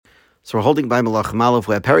So we're holding by Melachim Aleph,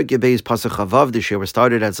 where Perik Yebei's Pasuk Chavav this year was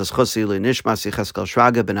started as a schus Nishmas Yecheskel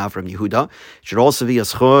Shraga ben Avram Yehuda. It should also be a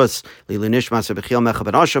schus Nishmas Bechiel Mecha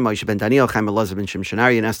ben Asher, Moshe ben Daniel, Chaim Elazar ben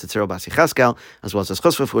Shimshonari, and Esther Tziro bas Yecheskel, as well as a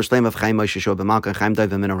schus for Shleim of Chaim Moshe Shor ben Malka and Chaim Dai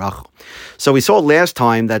ben Rachel. So we saw last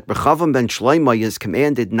time that Rechavam ben Shloimeh is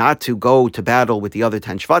commanded not to go to battle with the other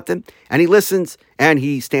 10 Shvatim, and he listens and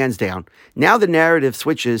he stands down. Now the narrative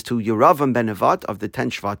switches to Yeravam ben Nevat of the 10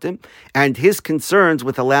 Shvatim and his concerns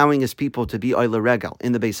with allowing his people to be Oile Regel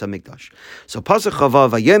in the Beis HaMikdash. So Pasuk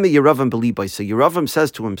Chavav, Vayeme Yeravam belibai. So Yeravam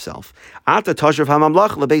says to himself, Ata Tashav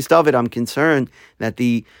HaMamlach LeBeis David, I'm concerned that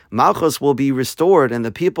the Malchus will be restored and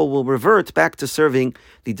the people will revert back to serving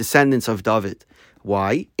the descendants of David.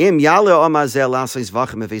 Why? If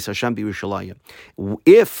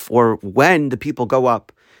or when the people go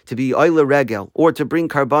up to be Oile Regel or to bring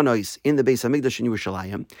karbanos in the Beis HaMikdash in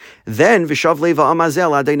Yerushalayim, then Vishav Leva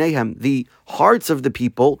Amazel Adonaihem, the hearts of the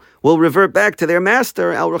people will revert back to their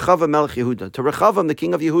master, El Rechavam Melech Yehuda, to Rechavam, the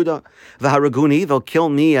king of Yehuda. V'haraguni, they'll kill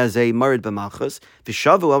me as a Marid B'malchus.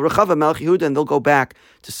 Vishavu El Rechavam Melech Yehuda, and they'll go back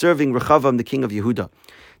to serving Rechavam, the king of Yehuda.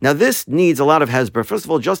 Now this needs a lot of hesber. First of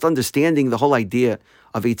all, just understanding the whole idea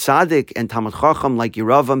of a tzaddik and Talmid Chacham like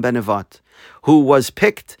Yeravam ben Nevat, who was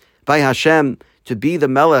picked by Hashem to be the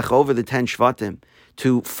melech over the 10 Shvatim,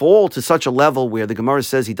 to fall to such a level where the Gemara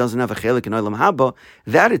says he doesn't have a chelik in Olam Haba,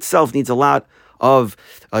 that itself needs a lot of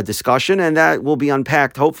discussion, and that will be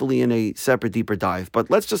unpacked hopefully in a separate, deeper dive. But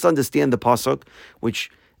let's just understand the pasuk, which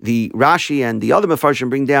the Rashi and the other Mefarshim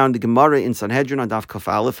bring down the Gemara in Sanhedrin on Daf Kaf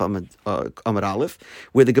Aleph Amud Aleph,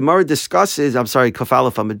 where the Gemara discusses, Kaf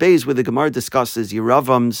Aleph Amud Beis, where the Gemara discusses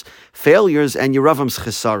Yeravam's failures and Yeravam's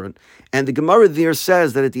chesaron. And the Gemara there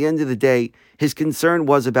says that at the end of the day, his concern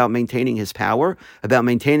was about maintaining his power, about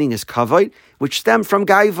maintaining his kavod, which stemmed from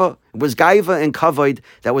gaiva. It was gaiva and kavod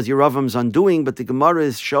that was Yeravam's undoing, but the Gemara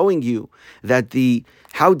is showing you that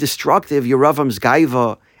how destructive Yeravam's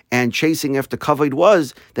gaiva and chasing after kavod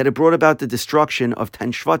was, that it brought about the destruction of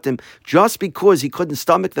 10 Shvatim, just because he couldn't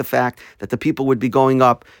stomach the fact that the people would be going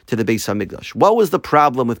up to the Beis HaMikdash. What was the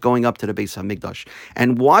problem with going up to the Beis HaMikdash?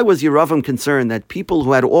 And why was Yeravam concerned that people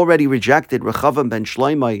who had already rejected Rechavam ben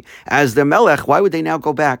Shloimeh as their melech, why would they now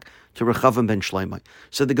go back to Rechavam ben Shloimeh?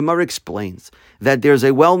 So the Gemara explains that there's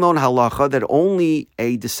a well-known halacha that only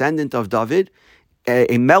a descendant of David,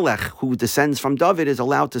 a melech who descends from David, is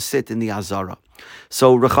allowed to sit in the Azara.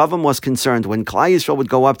 So Rechavam was concerned when Klai Yisrael would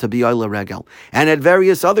go up to be Oile Regel, and at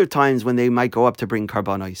various other times when they might go up to bring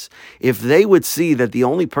karbanos, if they would see that the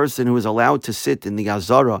only person who is allowed to sit in the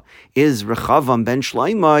Azara is Rechavam ben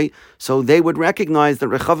Shloimeh, so they would recognize that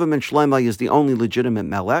Rechavam ben Shloimeh is the only legitimate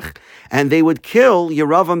melech, and they would kill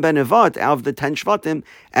Yeravam ben Nevat out of the 10 Shvatim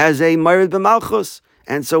as a Marid b'malchus.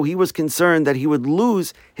 And so he was concerned that he would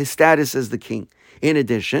lose his status as the king. In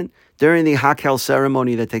addition, during the Hakel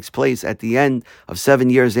ceremony that takes place at the end of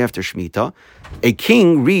 7 years after Shemitah, a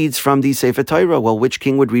king reads from the Sefer Torah. Well, which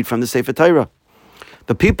king would read from the Sefer Torah?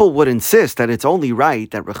 The people would insist that it's only right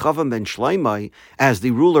that Rechavam ben Shloimeh, as the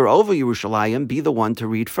ruler over Yerushalayim, be the one to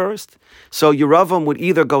read first. So Yeravam would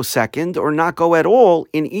either go second or not go at all.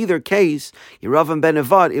 In either case, Yeravam ben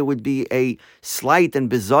Nevat, it would be a slight and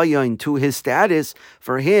bizayon to his status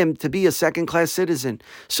for him to be a second-class citizen.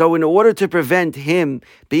 So in order to prevent him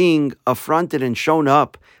being affronted and shown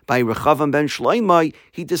up by Rechavam ben Shloimeh,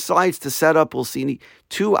 he decides to set up, we'll see,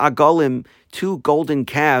 2 agolim, 2 golden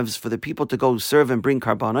calves for the people to go serve and bring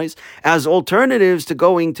karbanos as alternatives to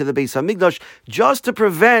going to the Beis HaMikdash, just to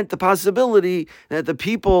prevent the possibility that the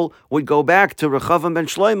people would go back to Rechavam ben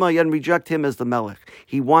Shloimeh and reject him as the melech.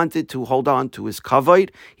 He wanted to hold on to his kavod,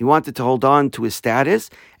 he wanted to hold on to his status,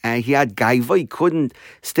 and he had gaiva. He couldn't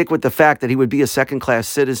stick with the fact that he would be a second-class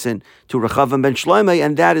citizen to Rechavam ben Shloimeh,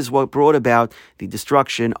 and that is what brought about the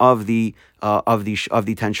destruction of the 10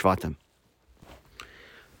 Shvatim.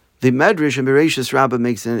 The Medrash and Bereshis Rabbah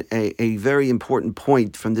makes a very important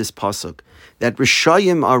point from this pasuk, that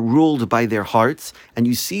Rishayim are ruled by their hearts, and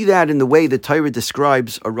you see that in the way the Torah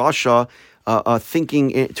describes a Rasha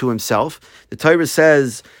thinking to himself. The Torah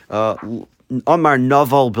says, Amar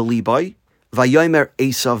Naval Belibai, Vayomer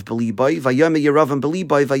Esav Belibai, Vayomer Yeravam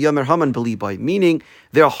Belibai, Vayomer Haman Belibai, meaning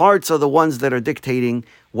their hearts are the ones that are dictating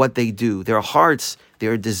what they do. Their hearts,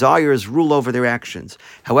 their desires rule over their actions.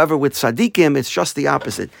 However, with tzaddikim, it's just the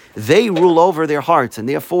opposite. They rule over their hearts, and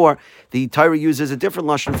therefore the Torah uses a different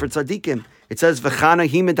lashon for tzaddikim. It says, "V'chana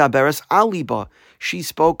hi medaberes al liba." She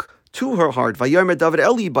spoke to her heart. Vayomer David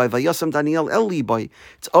el libai, vayasam Daniel el libai.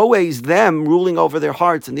 It's always them ruling over their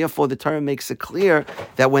hearts, and therefore the Torah makes it clear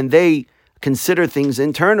that when they consider things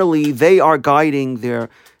internally, they are guiding their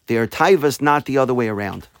taivas, not the other way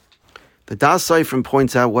around. The Das Seifrim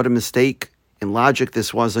points out what a mistake in logic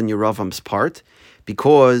this was on Yeravam's part,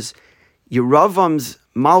 because Yeravam's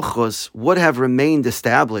Malchus would have remained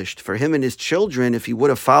established for him and his children if he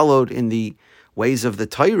would have followed in the ways of the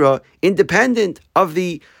Torah, independent of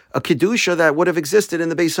the Kedusha that would have existed in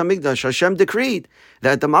the Beis HaMikdash. Hashem decreed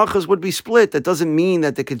that the Malchus would be split. That doesn't mean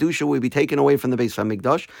that the Kedusha would be taken away from the Beis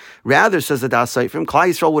HaMikdash. Rather, says the Das Seifrim, Klal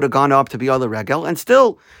Yisrael would have gone up to be Ola Regel and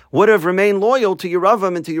still would have remained loyal to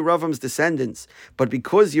Yeravam and to Yeravam's descendants. But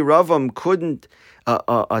because Yeravam couldn't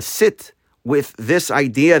sit with this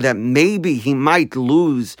idea that maybe he might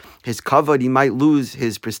lose his kavod, he might lose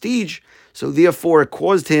his prestige, so therefore it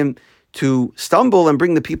caused him to stumble and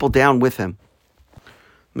bring the people down with him.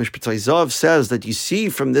 Mishpatzai Zav says that you see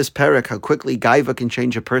from this parak how quickly gaiva can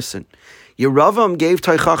change a person. Yeravam gave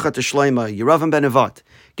teichacha to Shlomo, Yeravam ben Nevat,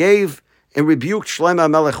 gave and rebuked Shlomo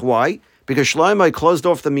Melech. Why? Because Shlomo closed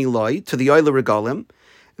off the miloi to the Oila Regalim,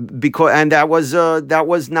 and that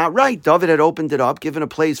was not right. David had opened it up, given a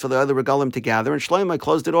place for the other Regalim to gather, and Shlomo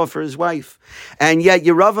closed it off for his wife. And yet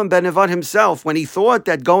Yeravam ben Nevat himself, when he thought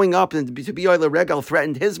that going up to be Oila Regal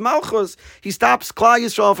threatened his Malchus, he stops Klal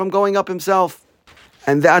Yisrael from going up himself.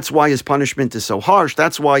 And that's why his punishment is so harsh.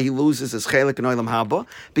 That's why he loses his chelik in Olam Haba,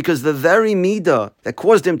 because the very midah that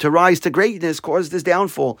caused him to rise to greatness caused his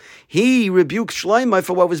downfall. He rebuked Shlomo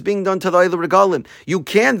for what was being done to the other regalim. You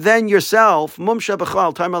can't then yourself,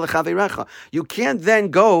 you can't then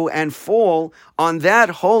go and fall on that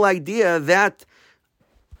whole idea, that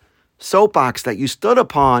soapbox that you stood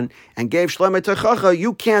upon and gave Shlomo techacha.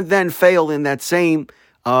 You can't then fail in that same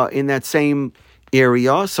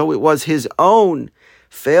area. So it was his own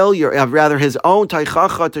failure, rather his own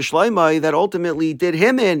teichacha to Shlomo that ultimately did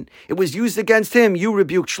him in. It was used against him. You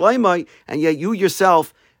rebuked Shlomo, and yet you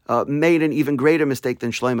yourself made an even greater mistake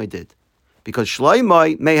than Shlomo did. Because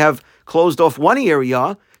Shlomo may have closed off one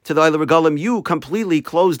area to the Oila Regalim, you completely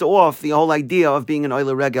closed off the whole idea of being an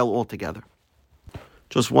Oila Regel altogether.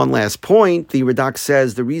 Just one last point. The Radak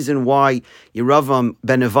says the reason why Yeravam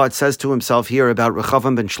ben Nevat says to himself here about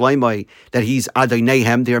Rechavam ben Shlomo that he's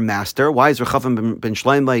Adonaihem, their master. Why is Rechavam ben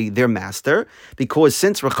Shlomo their master? Because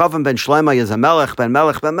since Rechavam ben Shlomo is a Melech ben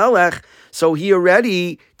Melech ben Melech, so he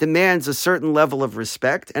already demands a certain level of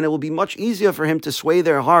respect, and it will be much easier for him to sway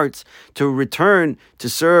their hearts to return to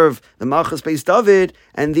serve the Malchus Beis David,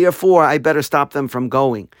 and therefore I better stop them from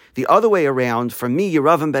going. The other way around, for me,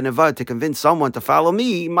 Yeravam ben Nevat, to convince someone to follow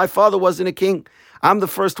me, my father wasn't a king. I'm the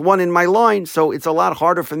first one in my line, so it's a lot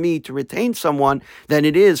harder for me to retain someone than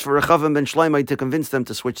it is for Rechavam ben Shlomo to convince them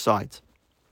to switch sides.